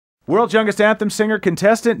World's youngest anthem singer,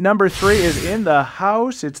 contestant number 3 is in the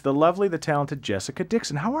house. It's the lovely, the talented Jessica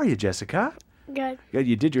Dixon. How are you, Jessica? Good. Good.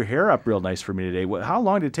 You did your hair up real nice for me today. How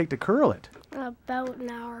long did it take to curl it? About an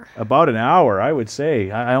hour. About an hour, I would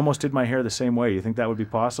say. I almost did my hair the same way. You think that would be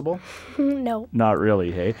possible? No. Not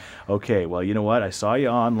really, hey? Okay, well, you know what? I saw you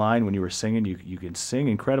online when you were singing. You can sing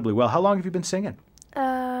incredibly well. How long have you been singing?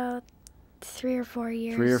 3 or 4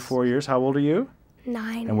 years. 3 or 4 years. How old are you?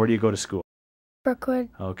 9. And where do you go to school? Brookwood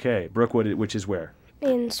Okay, Brookwood, which is where?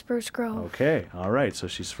 in Spruce Grove. Okay, all right. So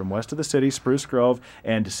she's from west of the city, Spruce Grove,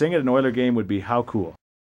 and to sing at an Oiler game would be how cool?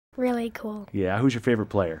 Really cool. Yeah, who's your favorite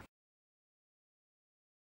player?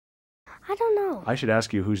 I don't know. I should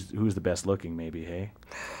ask you who's the best looking, maybe, hey?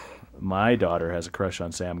 My daughter has a crush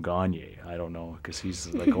on Sam Gagner. I don't know, because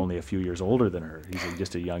he's like only a few years older than her. He's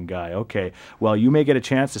just a young guy. Okay, well, you may get a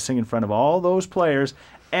chance to sing in front of all those players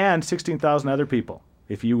and 16,000 other people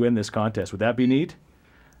if you win this contest. Would that be neat?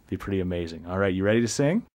 Be pretty amazing. All right, you ready to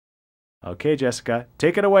sing? Okay, Jessica,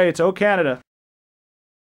 take it away. It's O Canada.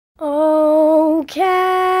 Oh,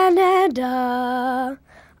 Canada,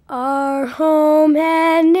 our home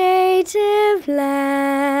and native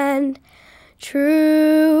land,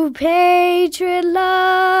 true patriot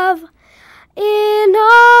love, in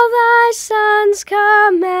all thy sons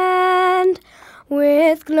command.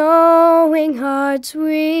 With glowing hearts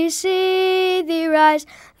we see thee rise,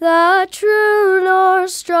 the true North,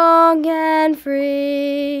 strong and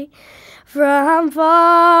free. From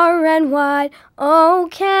far and wide, O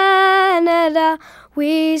Canada,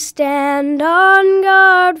 we stand on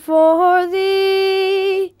guard for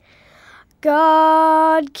thee.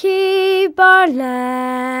 God keep our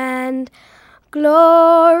land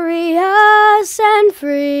glorious and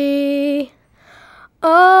free.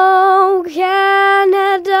 O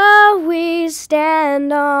Canada, we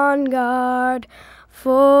stand on guard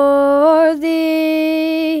for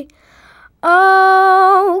thee.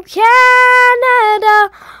 O Canada,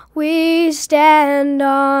 we stand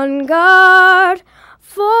on guard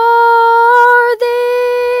for thee.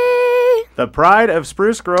 The pride of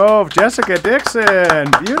Spruce Grove, Jessica Dixon.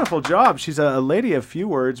 Beautiful job. She's a lady of few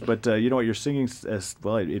words, but you know what you're singing,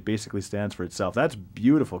 well, it basically stands for itself. That's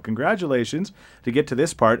beautiful. Congratulations to get to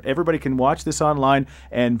this part. Everybody can watch this online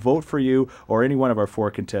and vote for you or any one of our 4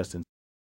 contestants.